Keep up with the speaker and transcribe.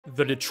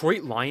The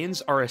Detroit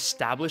Lions are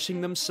establishing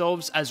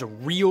themselves as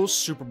real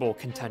Super Bowl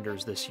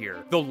contenders this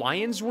year. The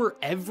Lions were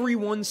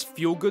everyone's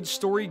feel-good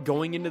story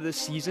going into the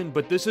season,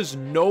 but this is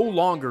no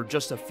longer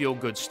just a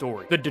feel-good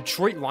story. The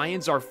Detroit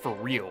Lions are for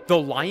real. The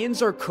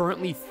Lions are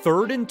currently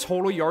 3rd in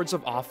total yards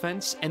of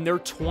offense, and their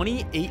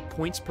 28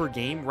 points per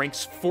game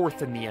ranks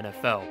 4th in the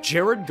NFL.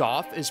 Jared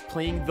Goff is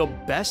playing the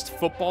best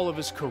football of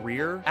his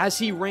career, as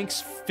he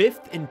ranks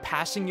 5th in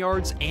passing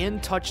yards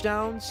and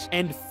touchdowns,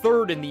 and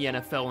 3rd in the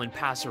NFL in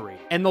passer rate.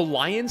 And the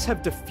Lions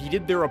have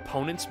defeated their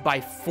opponents by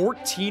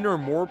 14 or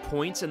more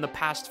points in the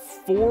past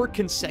 4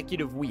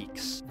 consecutive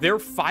weeks. Their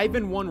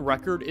 5-1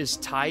 record is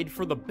tied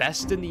for the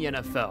best in the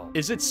NFL.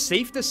 Is it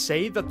safe to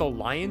say that the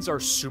Lions are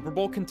Super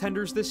Bowl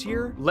contenders this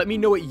year? Let me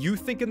know what you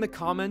think in the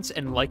comments,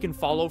 and like and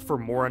follow for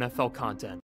more NFL content.